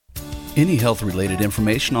Any health-related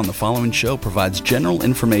information on the following show provides general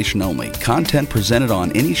information only. Content presented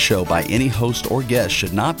on any show by any host or guest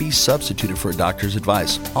should not be substituted for a doctor's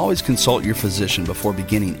advice. Always consult your physician before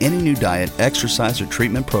beginning any new diet, exercise, or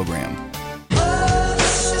treatment program.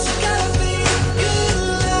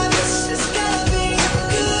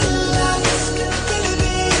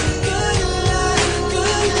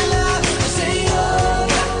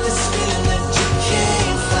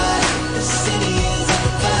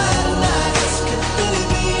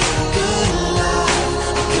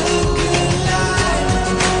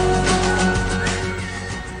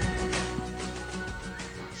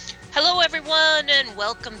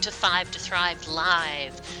 Welcome to 5 to Thrive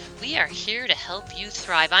Live. We are here to help you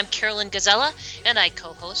thrive. I'm Carolyn Gazella, and I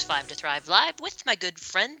co-host 5 to Thrive Live with my good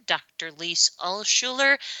friend, Dr. Lise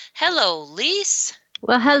Alschuler. Hello, Lise.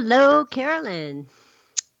 Well, hello, Carolyn.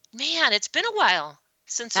 Man, it's been a while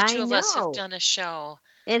since the two of us have done a show.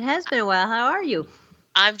 It has been a while. How are you?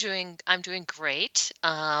 I'm doing great.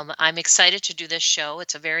 I'm excited to do this show.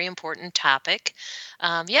 It's a very important topic.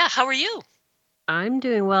 How are you? I'm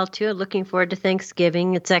doing well, too. Looking forward to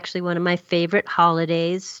Thanksgiving. It's actually one of my favorite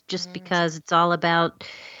holidays just because it's all about,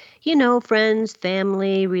 friends,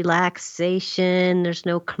 family, relaxation. There's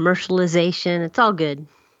no commercialization. It's all good.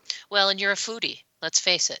 Well, and you're a foodie. Let's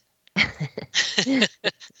face it.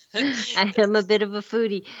 I am a bit of a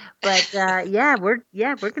foodie, but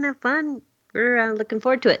we're gonna have fun. We're looking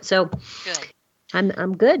forward to it. So good.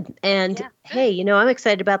 I'm good. And hey, I'm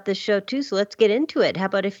excited about this show too. So let's get into it. How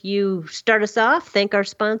about if you start us off? Thank our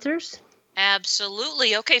sponsors.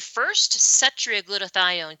 Absolutely. Okay, first, Cetria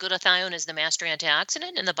glutathione. Glutathione is the master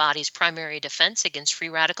antioxidant in the body's primary defense against free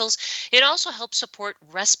radicals. It also helps support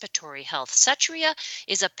respiratory health. Cetria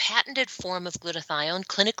is a patented form of glutathione,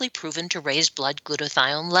 clinically proven to raise blood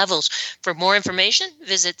glutathione levels. For more information,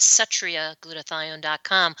 visit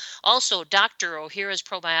cetriaglutathione.com. Also, Dr. Ohhira's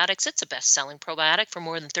Probiotics. It's a best-selling probiotic for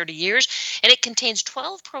more than 30 years, and it contains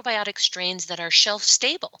 12 probiotic strains that are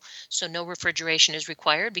shelf-stable, so no refrigeration is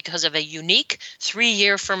required because of a unique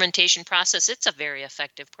 3-year fermentation process. It's a very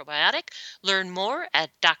effective probiotic. Learn more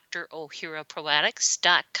at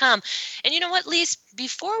drohhiraprobiotics.com. And you know what, Lise,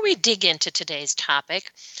 before we dig into today's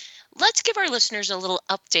topic, let's give our listeners a little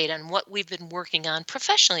update on what we've been working on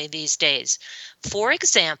professionally these days. For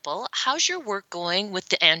example, how's your work going with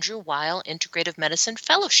the Andrew Weil Integrative Medicine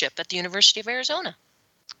Fellowship at the University of Arizona?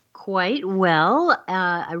 Quite well.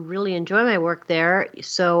 I really enjoy my work there.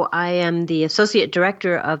 So I am the Associate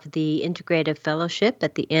Director of the Integrative Fellowship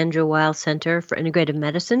at the Andrew Weil Center for Integrative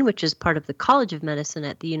Medicine, which is part of the College of Medicine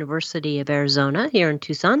at the University of Arizona here in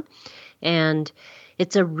Tucson. And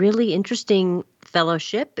it's a really interesting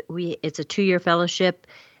fellowship. It's a 2-year fellowship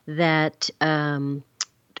that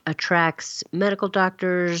attracts medical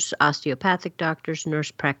doctors, osteopathic doctors,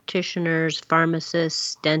 nurse practitioners,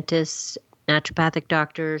 pharmacists, dentists, naturopathic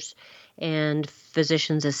doctors, and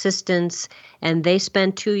physician's assistants, and they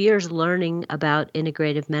spend 2 years learning about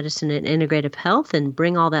integrative medicine and integrative health and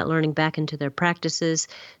bring all that learning back into their practices.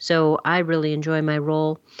 So I really enjoy my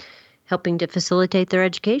role helping to facilitate their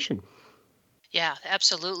education. Yeah,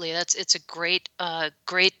 absolutely. It's a great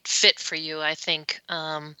fit for you, I think.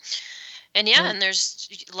 And there's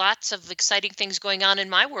lots of exciting things going on in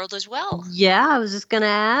my world as well. Yeah, I was just going to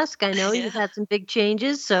ask. I know you've had some big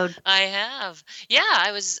changes. So I have. Yeah,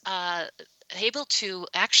 I was able to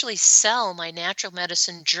actually sell my natural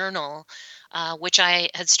medicine journal, which I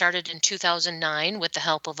had started in 2009 with the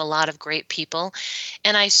help of a lot of great people.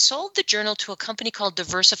 And I sold the journal to a company called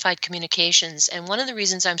Diversified Communications. And one of the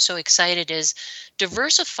reasons I'm so excited is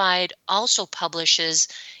Diversified also publishes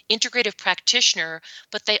Integrative Practitioner,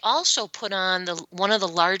 but they also put on one of the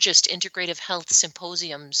largest integrative health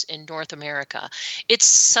symposiums in North America. It's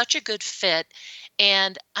such a good fit,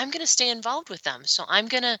 and I'm going to stay involved with them. So I'm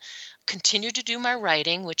going to continue to do my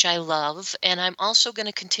writing, which I love, and I'm also going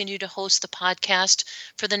to continue to host the podcast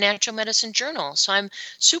for the Natural Medicine Journal. So I'm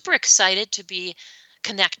super excited to be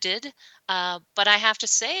connected, but I have to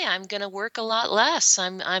say I'm going to work a lot less.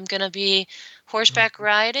 I'm going to be horseback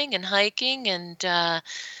riding and hiking and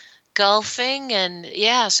golfing, and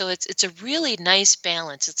so it's a really nice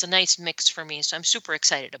balance. It's a nice mix for me, so I'm super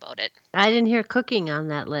excited about it. I didn't hear cooking on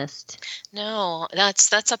that list. No,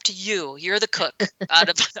 that's up to you. You're the cook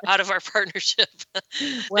out of our partnership.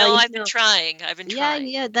 Well, no, I've been trying.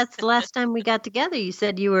 Yeah, that's the last time we got together. You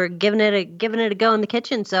said you were giving it a go in the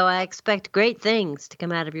kitchen, so I expect great things to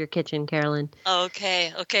come out of your kitchen, Carolyn.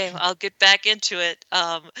 Okay, I'll get back into it.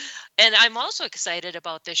 And I'm also excited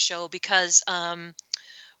about this show because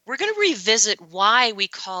we're going to revisit why we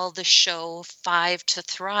call the show Five to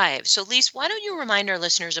Thrive. So, Lise, why don't you remind our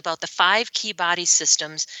listeners about the 5 key body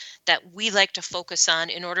systems that we like to focus on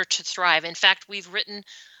in order to thrive? In fact, we've written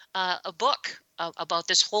a book about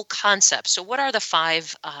this whole concept. So, what are the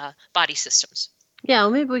 5 body systems? Yeah,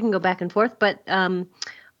 well, maybe we can go back and forth, but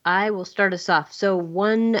I will start us off. So,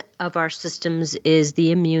 one of our systems is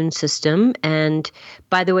the immune system. And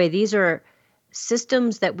by the way, these are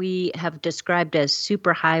systems that we have described as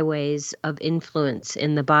superhighways of influence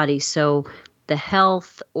in the body. So, the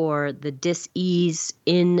health or the dis-ease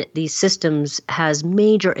in these systems has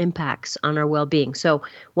major impacts on our well-being. So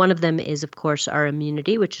one of them is, of course, our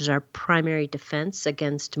immunity, which is our primary defense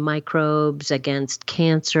against microbes, against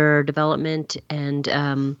cancer development, and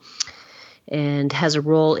has a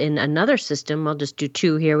role in another system. I'll just do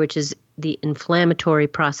 2 here, which is the inflammatory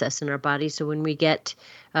process in our body. So when we get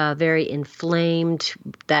very inflamed,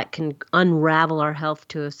 that can unravel our health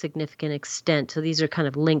to a significant extent. So these are kind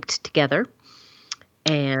of linked together.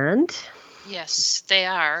 And yes, they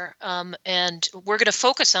are. And we're going to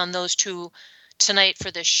focus on those 2 tonight for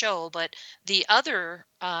this show. But the other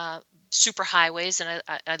superhighways, and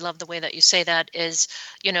I love the way that you say that, is,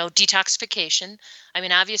 detoxification. I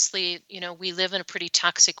mean, obviously, we live in a pretty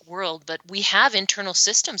toxic world, but we have internal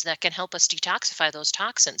systems that can help us detoxify those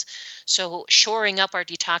toxins. So shoring up our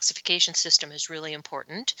detoxification system is really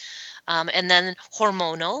important. And then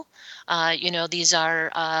hormonal, these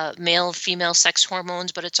are male, female sex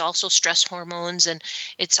hormones, but it's also stress hormones. And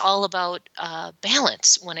it's all about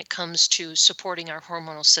balance when it comes to supporting our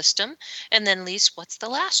hormonal system. And then, Lise, what's the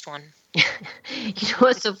last one?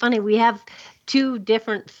 What's so funny? We have 2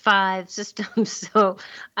 different 5 systems. So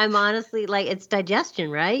I'm honestly like, it's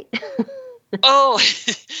digestion, right? Oh,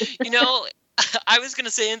 I was going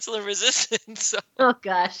to say insulin resistance. So. Oh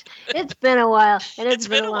gosh, it's been a while, and it's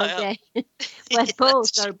been a long day. But both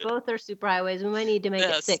are superhighways. We might need to make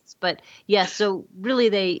it 6, but yes. So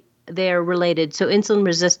really, they are related. So insulin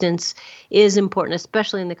resistance is important,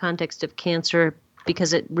 especially in the context of cancer,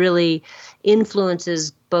 because it really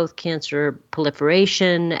influences both cancer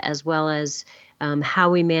proliferation as well as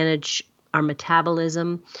how we manage our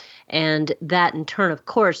metabolism. And that, in turn, of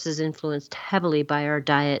course, is influenced heavily by our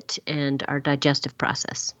diet and our digestive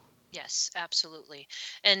process. Yes, absolutely.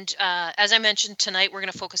 And as I mentioned tonight, we're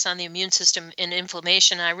going to focus on the immune system and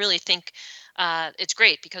inflammation. I really think it's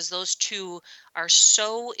great because those 2 are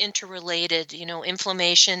so interrelated.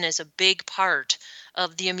 Inflammation is a big part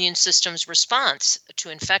of the immune system's response to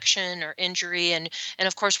infection or injury. And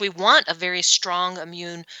of course, we want a very strong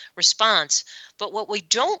immune response. But what we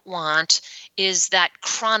don't want is that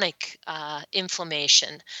chronic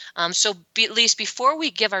inflammation. So at least before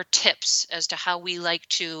we give our tips as to how we like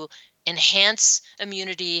to enhance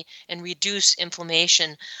immunity and reduce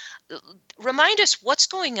inflammation, remind us what's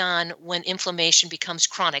going on when inflammation becomes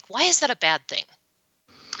chronic. Why is that a bad thing?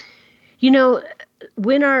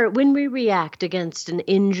 When we react against an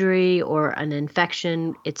injury or an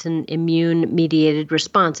infection, it's an immune-mediated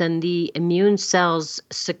response, and the immune cells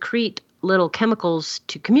secrete little chemicals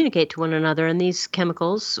to communicate to one another, and these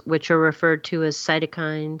chemicals, which are referred to as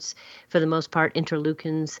cytokines, for the most part,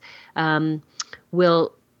 interleukins,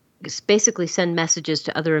 will basically send messages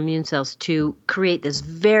to other immune cells to create this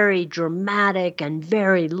very dramatic and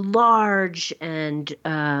very large and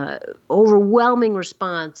overwhelming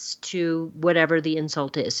response to whatever the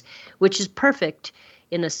insult is, which is perfect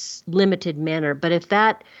in a limited manner. But if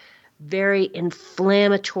that very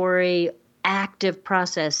inflammatory, active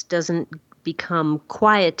process doesn't become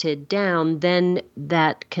quieted down, then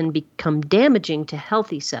that can become damaging to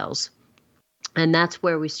healthy cells. And that's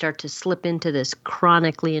where we start to slip into this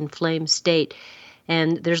chronically inflamed state.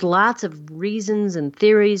 And there's lots of reasons and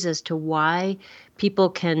theories as to why people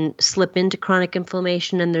can slip into chronic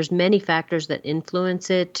inflammation. And there's many factors that influence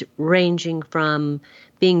it, ranging from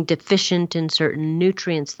being deficient in certain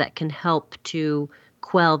nutrients that can help to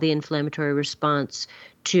quell the inflammatory response,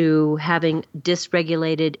 to having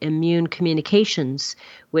dysregulated immune communications,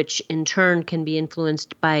 which in turn can be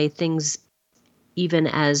influenced by things even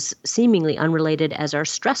as seemingly unrelated as our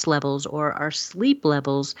stress levels or our sleep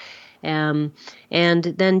levels. And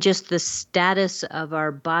then just the status of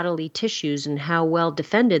our bodily tissues and how well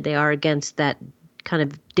defended they are against that kind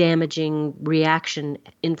of damaging reaction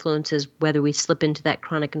influences whether we slip into that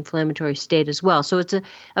chronic inflammatory state as well. So it's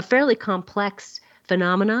a fairly complex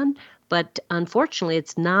phenomenon, but unfortunately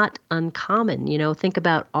it's not uncommon. Think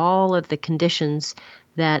about all of the conditions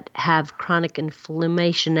that have chronic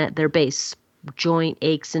inflammation at their base. Joint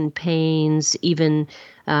aches and pains, even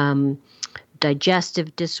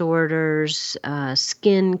digestive disorders,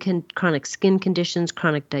 chronic skin conditions,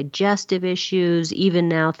 chronic digestive issues, even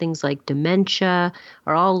now things like dementia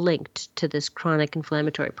are all linked to this chronic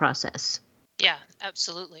inflammatory process. Yeah,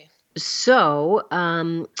 absolutely. So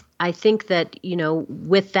I think that,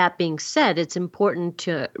 with that being said, it's important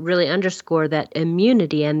to really underscore that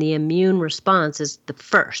immunity and the immune response is the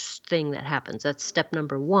first thing that happens. That's step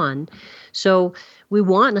number one. So we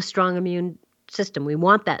want a strong immune system. We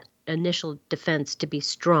want that initial defense to be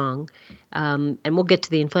strong. And we'll get to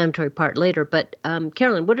the inflammatory part later. But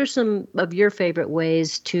Carolyn, what are some of your favorite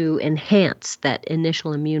ways to enhance that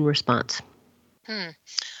initial immune response?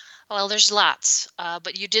 Well, there's lots,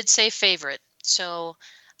 but you did say favorite. So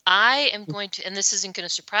I am going to, and this isn't going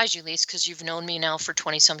to surprise you, Lise, because you've known me now for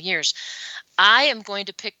 20 some years. I am going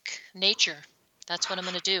to pick nature. That's what I'm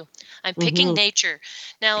going to do. I'm picking nature.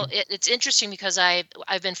 Now, it's interesting because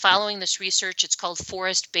I've been following this research. It's called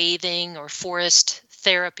forest bathing or forest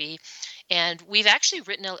therapy. And we've actually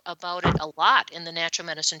written about it a lot in the Natural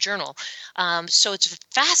Medicine Journal. So it's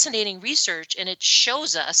fascinating research, and it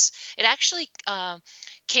shows us, it actually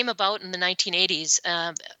came about in the 1980s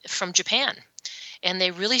from Japan. And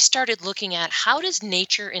they really started looking at how does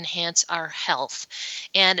nature enhance our health.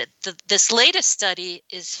 And this latest study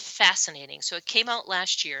is fascinating. So it came out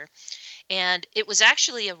last year, and it was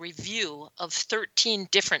actually a review of 13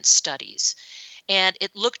 different studies. And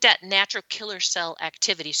it looked at natural killer cell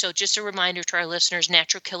activity. So just a reminder to our listeners,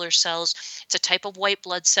 natural killer cells, it's a type of white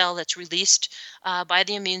blood cell that's released by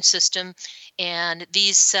the immune system. And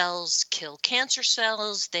these cells kill cancer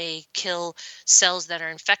cells. They kill cells that are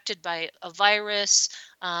infected by a virus.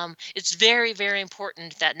 It's very, very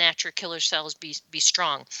important that natural killer cells be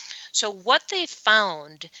strong. So what they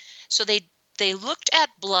found, so they looked at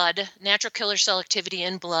blood, natural killer cell activity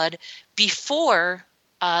in blood before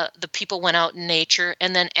the people went out in nature,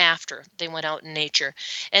 and then after they went out in nature.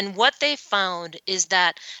 And what they found is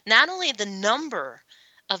that not only the number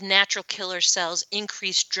of natural killer cells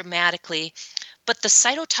increased dramatically, but the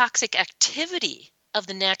cytotoxic activity of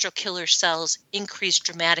the natural killer cells increased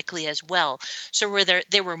dramatically as well. So where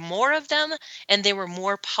there were more of them, and they were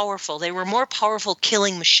more powerful. They were more powerful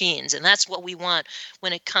killing machines, and that's what we want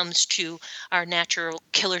when it comes to our natural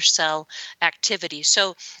killer cell activity.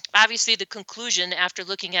 So obviously the conclusion after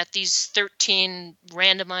looking at these 13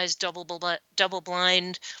 randomized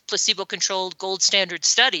double-blind, placebo-controlled gold standard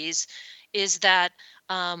studies is that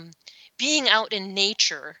being out in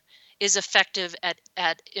nature is effective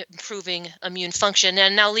at improving immune function.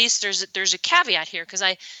 And now, Lise, there's a caveat here because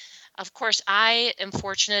I am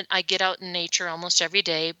fortunate. I get out in nature almost every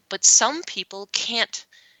day, but some people can't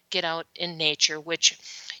get out in nature, which,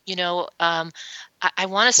 I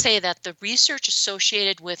want to say that the research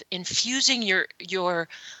associated with infusing your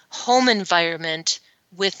home environment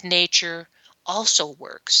with nature also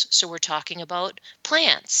works. So we're talking about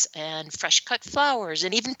plants and fresh cut flowers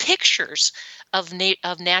and even pictures of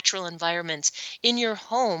natural environments in your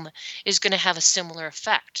home is going to have a similar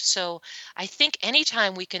effect. So I think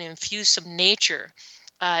anytime we can infuse some nature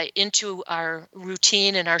into our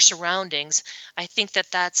routine and our surroundings, I think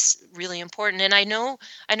that that's really important. And I know,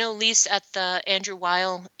 Lise, at the Andrew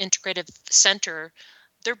Weil Integrative Center,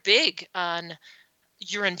 they're big on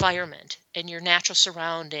your environment and your natural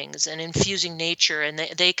surroundings and infusing nature. And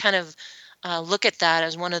they kind of look at that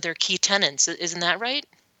as one of their key tenets. Isn't that right?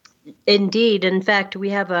 Indeed. In fact, we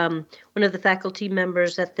have one of the faculty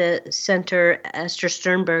members at the center, Esther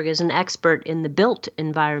Sternberg, is an expert in the built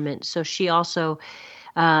environment. So she also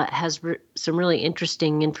has some really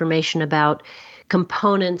interesting information about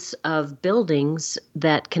components of buildings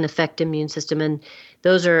that can affect immune system. And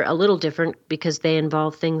those are a little different because they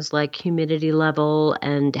involve things like humidity level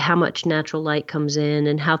and how much natural light comes in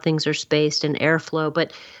and how things are spaced and airflow.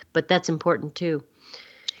 But that's important too.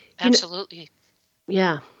 Absolutely.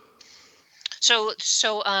 Yeah. So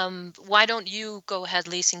why don't you go ahead,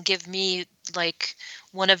 Lise, and give me like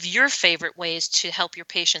one of your favorite ways to help your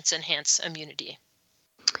patients enhance immunity?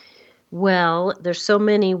 Well, there's so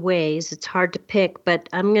many ways, it's hard to pick, but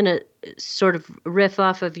I'm going to sort of riff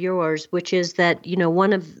off of yours, which is that,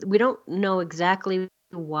 we don't know exactly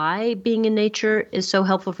why being in nature is so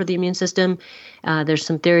helpful for the immune system. There's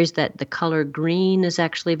some theories that the color green is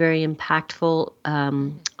actually very impactful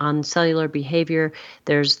on cellular behavior.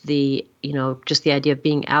 There's just the idea of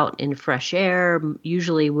being out in fresh air.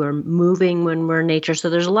 Usually we're moving when we're in nature. So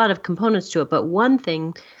there's a lot of components to it. But one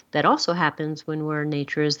thing that also happens when we're in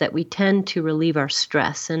nature is that we tend to relieve our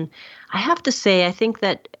stress. And I have to say, I think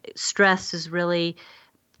that stress is really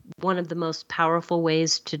one of the most powerful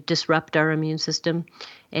ways to disrupt our immune system.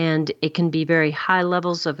 And it can be very high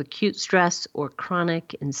levels of acute stress or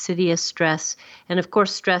chronic, insidious stress. And of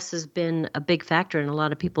course, stress has been a big factor in a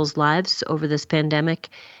lot of people's lives over this pandemic.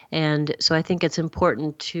 And so I think it's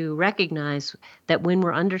important to recognize that when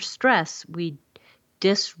we're under stress, we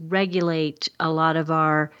dysregulate a lot of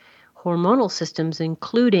our hormonal systems,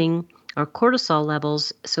 including our cortisol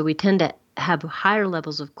levels. So we tend to have higher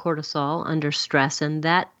levels of cortisol under stress, and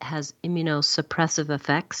that has immunosuppressive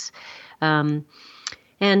effects. And,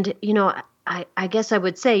 I guess I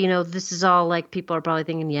would say, this is all like people are probably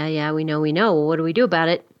thinking, yeah, we know. Well, what do we do about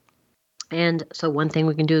it? And so one thing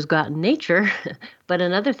we can do is go out in nature. But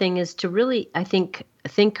another thing is to really, I think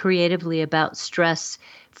creatively about stress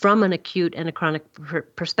from an acute and a chronic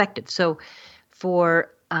perspective. So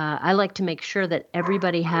I like to make sure that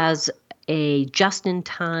everybody has a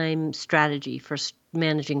just-in-time strategy for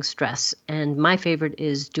managing stress. And my favorite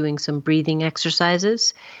is doing some breathing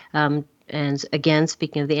exercises. And again,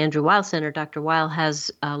 speaking of the Andrew Weil Center, Dr. Weil has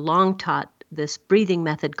long taught this breathing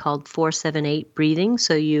method called 4-7-8 breathing.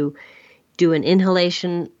 So you do an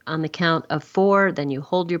inhalation on the count of 4, then you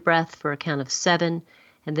hold your breath for a count of 7,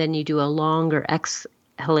 and then you do a longer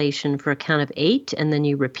exhalation for a count of 8, and then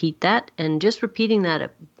you repeat that. And just repeating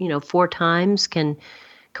that, 4 times can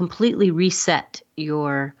completely reset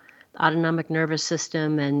your autonomic nervous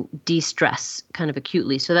system and de-stress kind of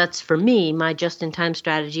acutely. So that's, for me, my just-in-time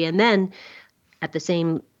strategy. And then at the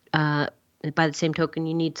same by the same token,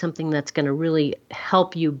 you need something that's going to really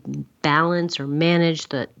help you balance or manage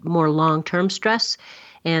the more long-term stress.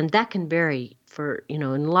 And that can vary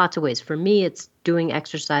in lots of ways. For me, it's doing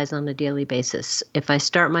exercise on a daily basis. If I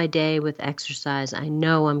start my day with exercise, I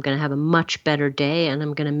know I'm going to have a much better day and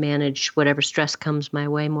I'm going to manage whatever stress comes my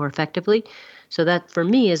way more effectively. So that, for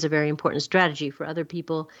me, is a very important strategy. For other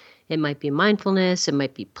people, it might be mindfulness, it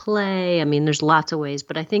might be play. I mean, there's lots of ways,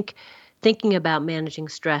 but I think thinking about managing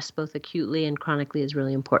stress both acutely and chronically is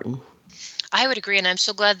really important. I would agree, and I'm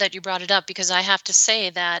so glad that you brought it up, because I have to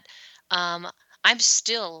say that I'm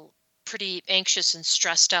still pretty anxious and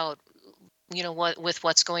stressed out, with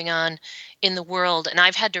what's going on in the world, and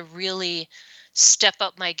I've had to really step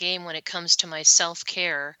up my game when it comes to my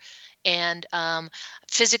self-care. And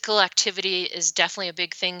physical activity is definitely a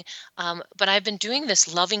big thing, but I've been doing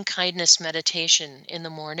this loving kindness meditation in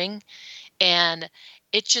the morning, and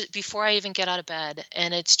it just, before I even get out of bed,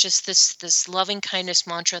 and it's just this loving kindness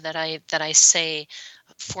mantra that I say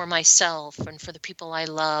for myself and for the people I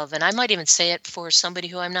love, and I might even say it for somebody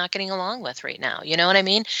who I'm not getting along with right now. You know what I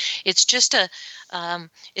mean? It's just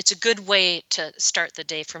it's a good way to start the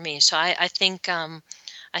day for me. So I think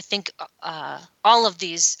all of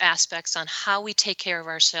these aspects on how we take care of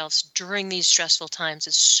ourselves during these stressful times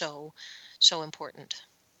is so important.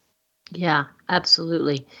 Yeah,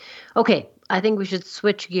 absolutely. Okay, I think we should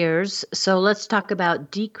switch gears. So let's talk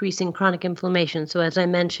about decreasing chronic inflammation. So as I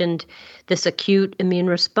mentioned, this acute immune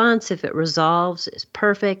response, if it resolves, is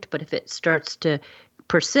perfect. But if it starts to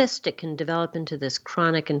persist, it can develop into this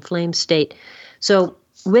chronic inflamed state. So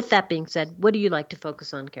with that being said, what do you like to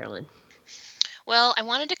focus on, Carolyn? Well, I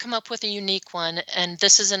wanted to come up with a unique one, and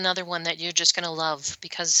this is another one that you're just going to love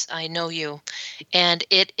because I know you, and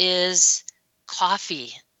it is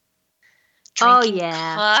coffee. Oh, Drinking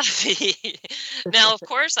yeah. coffee. Now, of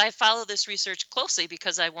course, I follow this research closely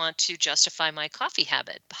because I want to justify my coffee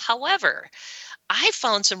habit. However, I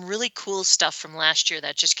found some really cool stuff from last year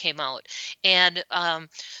that just came out. And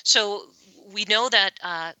so we know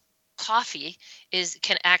that coffee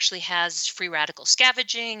can actually has free radical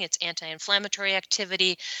scavenging, it's anti-inflammatory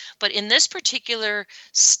activity. But in this particular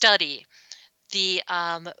study, the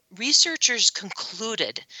researchers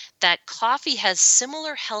concluded that coffee has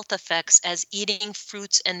similar health effects as eating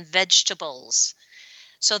fruits and vegetables.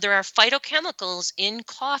 So there are phytochemicals in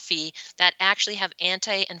coffee that actually have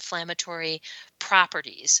anti-inflammatory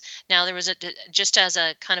properties. Now, just as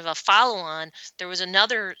a kind of a follow-on, there was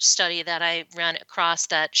another study that I ran across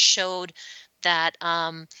that showed that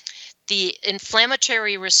the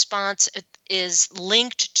inflammatory response is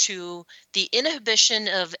linked to the inhibition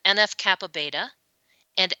of NF-kappa beta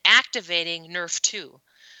and activating NRF2.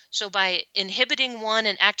 So by inhibiting one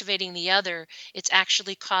and activating the other, it's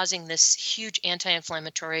actually causing this huge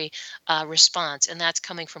anti-inflammatory response, and that's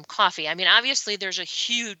coming from coffee. I mean, obviously, there's a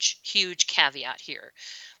huge caveat here.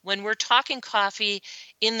 When we're talking coffee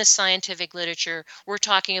in the scientific literature, we're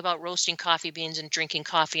talking about roasting coffee beans and drinking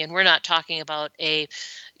coffee, and we're not talking about a,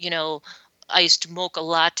 you know, iced mocha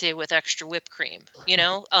latte with extra whipped cream.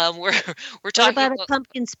 We're What talking about a about,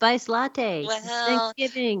 pumpkin spice latte? It's well,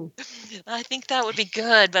 Thanksgiving. I think that would be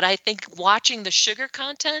good, but I think watching the sugar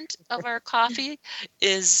content of our coffee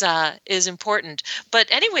is important. But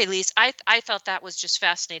anyway, Lise, I thought that was just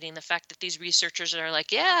fascinating. The fact that these researchers are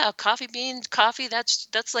like, yeah, coffee beans, coffee, that's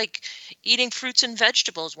like eating fruits and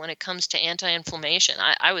vegetables when it comes to anti-inflammation.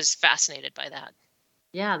 I was fascinated by that.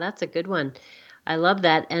 Yeah, that's a good one. I love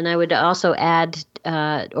that. And I would also add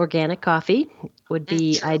organic coffee would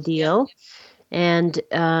be True. Yeah. ideal. And,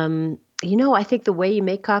 I think the way you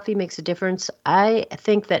make coffee makes a difference. I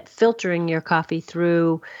think that filtering your coffee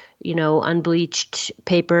through, unbleached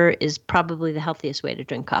paper is probably the healthiest way to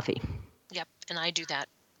drink coffee. Yep. And I do that.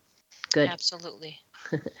 Good. Absolutely.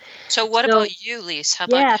 So what So, about you, Lise? How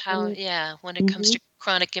about yeah. yeah, when it comes Mhm. to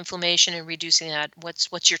chronic inflammation and reducing that,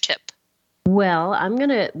 what's your tip? Well, I'm going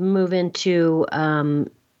to move into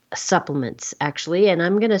supplements, actually, and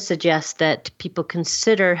I'm going to suggest that people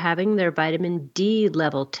consider having their vitamin D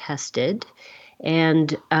level tested.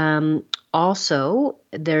 And also,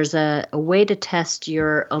 there's a way to test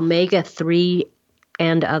your omega-3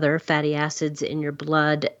 and other fatty acids in your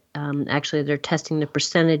blood. Actually, they're testing the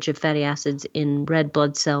percentage of fatty acids in red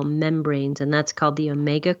blood cell membranes, and that's called the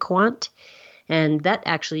Omega Quant. And that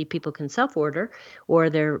actually people can self-order, or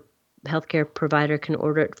their healthcare provider can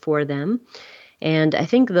order it for them. And I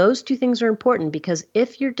think those two things are important because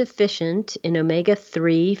if you're deficient in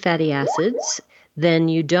omega-3 fatty acids, then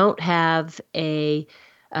you don't have the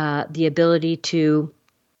ability to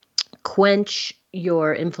quench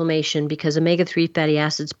your inflammation because omega-3 fatty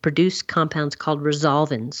acids produce compounds called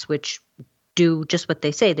resolvins, which do just what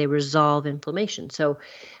they say. They resolve inflammation. So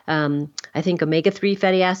I think omega-3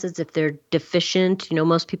 fatty acids, if they're deficient,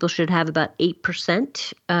 most people should have about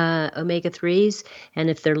 8% omega-3s. And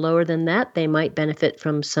if they're lower than that, they might benefit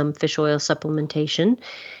from some fish oil supplementation.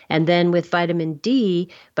 And then with vitamin D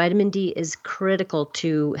is critical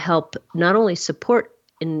to help not only support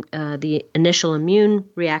in the initial immune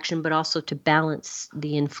reaction, but also to balance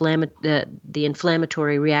the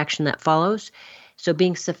inflammatory reaction that follows. So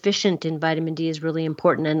being sufficient in vitamin D is really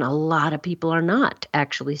important, and a lot of people are not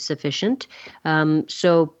actually sufficient.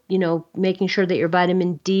 So, making sure that your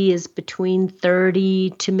vitamin D is between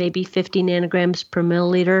 30 to maybe 50 nanograms per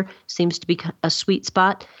milliliter seems to be a sweet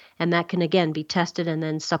spot. And that can, again, be tested and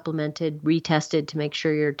then supplemented, retested to make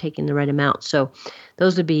sure you're taking the right amount. So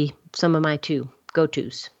those would be some of my two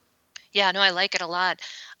go-tos. Yeah, no, I like it a lot.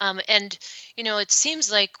 And, it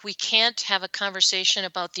seems like we can't have a conversation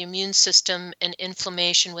about the immune system and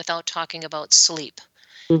inflammation without talking about sleep.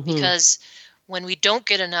 Mm-hmm. Because when we don't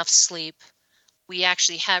get enough sleep, we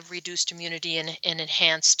actually have reduced immunity and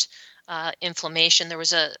enhanced inflammation. There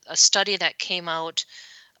was a study that came out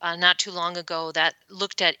not too long ago that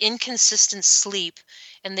looked at inconsistent sleep,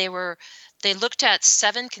 and they looked at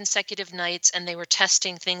 7 consecutive nights, and they were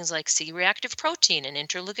testing things like C-reactive protein and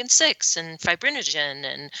interleukin-6 and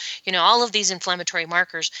fibrinogen and all of these inflammatory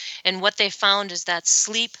markers. And what they found is that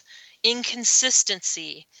sleep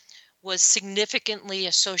inconsistency was significantly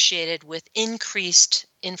associated with increased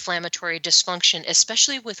inflammatory dysfunction,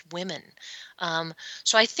 especially with women.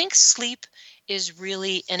 So I think sleep is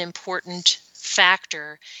really an important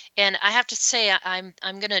factor. And I have to say, I'm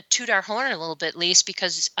going to toot our horn a little bit, Lise,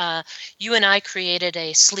 because you and I created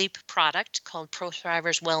a sleep product called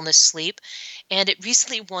ProThrivers Wellness Sleep, and it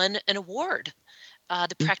recently won an award. The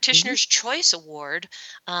Mm-hmm. Practitioner's Choice Award.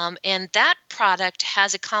 And that product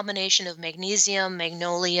has a combination of magnesium,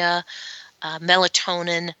 magnolia,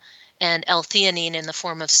 melatonin, and L-theanine in the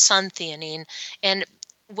form of suntheanine. And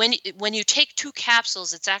when you take 2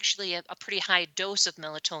 capsules, it's actually a pretty high dose of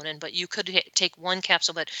melatonin, but you could take 1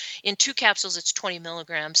 capsule, but in 2 capsules, it's 20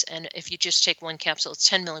 milligrams. And if you just take 1 capsule, it's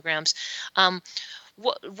 10 milligrams.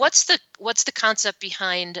 What's the concept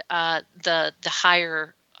behind the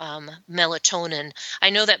higher melatonin? I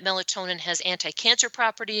know that melatonin has anti-cancer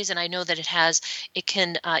properties, and I know that it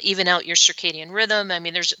can even out your circadian rhythm. I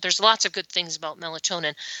mean, there's lots of good things about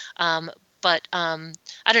melatonin, but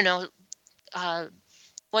I don't know.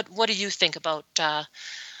 What do you think about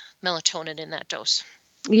melatonin in that dose?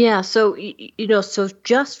 Yeah, so so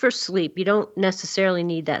just for sleep, you don't necessarily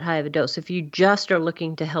need that high of a dose. If you just are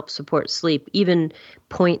looking to help support sleep, even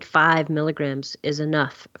zero 0.5 milligrams is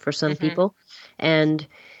enough for some Hmm. people. And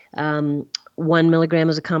 1 milligram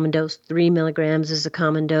is a common dose, 3 milligrams is a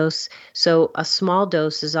common dose. So a small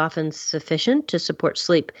dose is often sufficient to support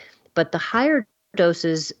sleep. But the higher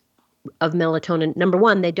doses of melatonin. Number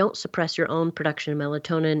one, they don't suppress your own production of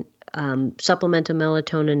melatonin. Supplemental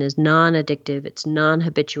melatonin is non-addictive. It's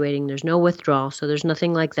non-habituating. There's no withdrawal. So there's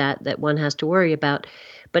nothing like that one has to worry about.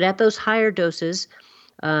 But at those higher doses,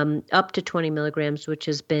 up to 20 milligrams, which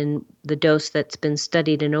has been the dose that's been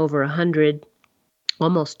studied in over 100,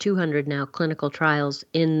 almost 200 now, clinical trials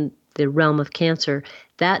in the realm of cancer,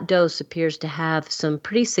 that dose appears to have some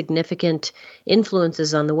pretty significant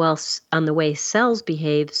influences on the way cells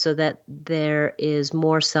behave, so that there is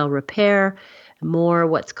more cell repair, more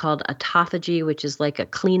what's called autophagy, which is like a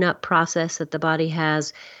cleanup process that the body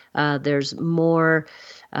has. There's more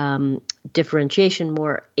differentiation,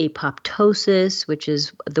 more apoptosis, which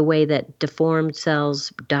is the way that deformed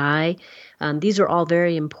cells die. These are all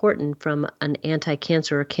very important from an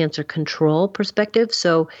anti-cancer or cancer control perspective.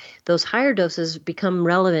 So those higher doses become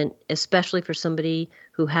relevant, especially for somebody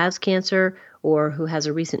who has cancer or who has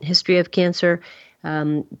a recent history of cancer,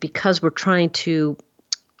 because we're trying to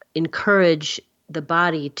encourage the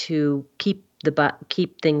body to keep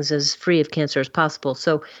things as free of cancer as possible.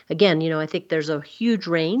 So again, I think there's a huge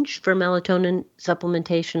range for melatonin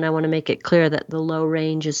supplementation. I want to make it clear that the low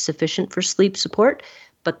range is sufficient for sleep support,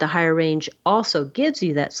 but the higher range also gives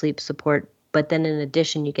you that sleep support. But then in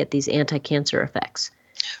addition, you get these anti-cancer effects.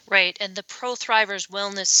 Right. And the ProThrivers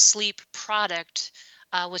Wellness Sleep product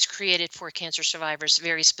was created for cancer survivors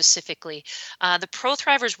very specifically. The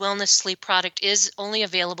ProThrivers Wellness Sleep product is only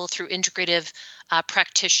available through integrative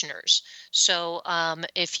practitioners. So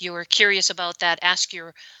if you're curious about that, ask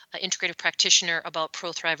your integrative practitioner about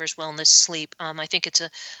ProThrivers Wellness Sleep. I think it's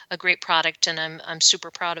a great product, and I'm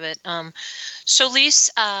super proud of it. So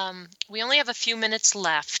Lise, we only have a few minutes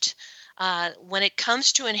left. When it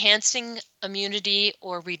comes to enhancing immunity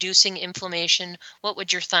or reducing inflammation, what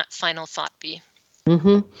would your final thought be?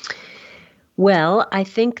 Mm-hmm. Well, I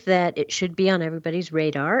think that it should be on everybody's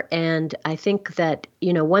radar. And I think that,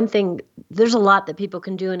 one thing, there's a lot that people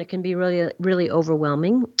can do, and it can be really, really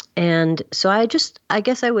overwhelming. And so I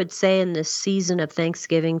guess I would say in this season of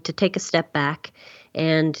Thanksgiving to take a step back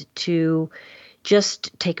and to just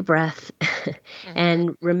take a breath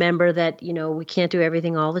and remember that, we can't do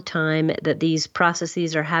everything all the time, that these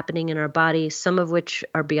processes are happening in our body, some of which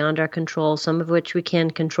are beyond our control, some of which we can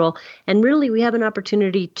control. And really, we have an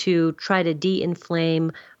opportunity to try to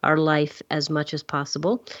de-inflame our life as much as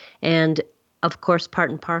possible. And of course,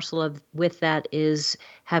 part and parcel with that is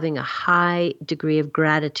having a high degree of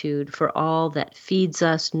gratitude for all that feeds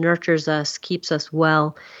us, nurtures us, keeps us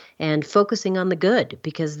well, and focusing on the good,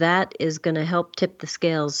 because that is going to help tip the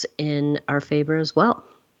scales in our favor as well.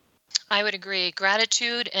 I would agree.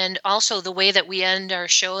 Gratitude, and also the way that we end our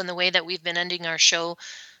show and the way that we've been ending our show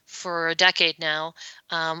for a decade now,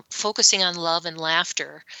 focusing on love and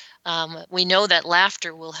laughter. We know that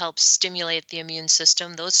laughter will help stimulate the immune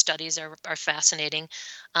system. Those studies are fascinating.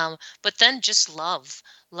 But then just love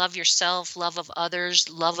yourself, love of others,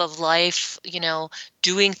 love of life,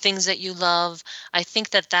 doing things that you love. I think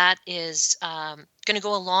that is going to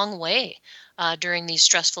go a long way during these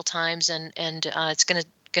stressful times, and it's going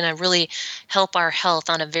to really help our health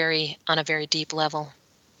on a very deep level.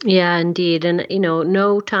 Yeah, indeed. And,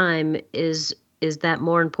 no time is that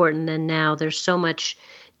more important than now. There's so much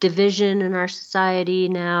division in our society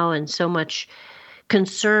now, and so much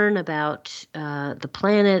concern about the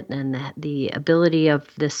planet and the ability of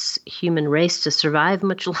this human race to survive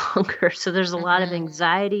much longer. So there's a lot of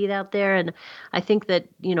anxiety out there. And I think that,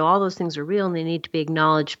 all those things are real and they need to be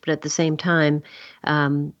acknowledged. But at the same time,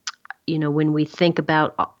 when we think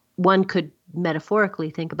about, one could metaphorically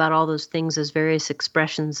think about all those things as various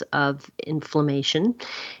expressions of inflammation.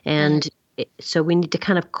 And so we need to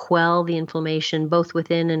kind of quell the inflammation both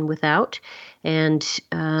within and without, and,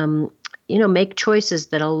 make choices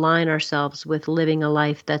that align ourselves with living a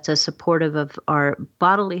life that's as supportive of our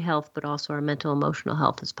bodily health, but also our mental, emotional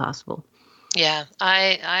health as possible. Yeah,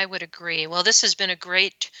 I would agree. Well, this has been a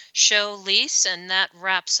great show, Lise, and that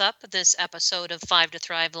wraps up this episode of 5 to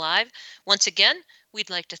Thrive Live. Once again, we'd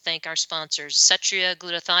like to thank our sponsors, Cetria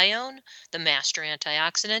Glutathione, the master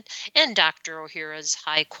antioxidant, and Dr. Ohhira's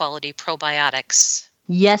high-quality probiotics.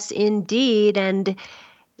 Yes, indeed. And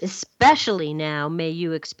especially now, may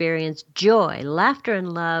you experience joy, laughter,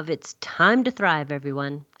 and love. It's time to thrive,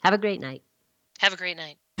 everyone. Have a great night. Have a great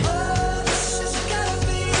night.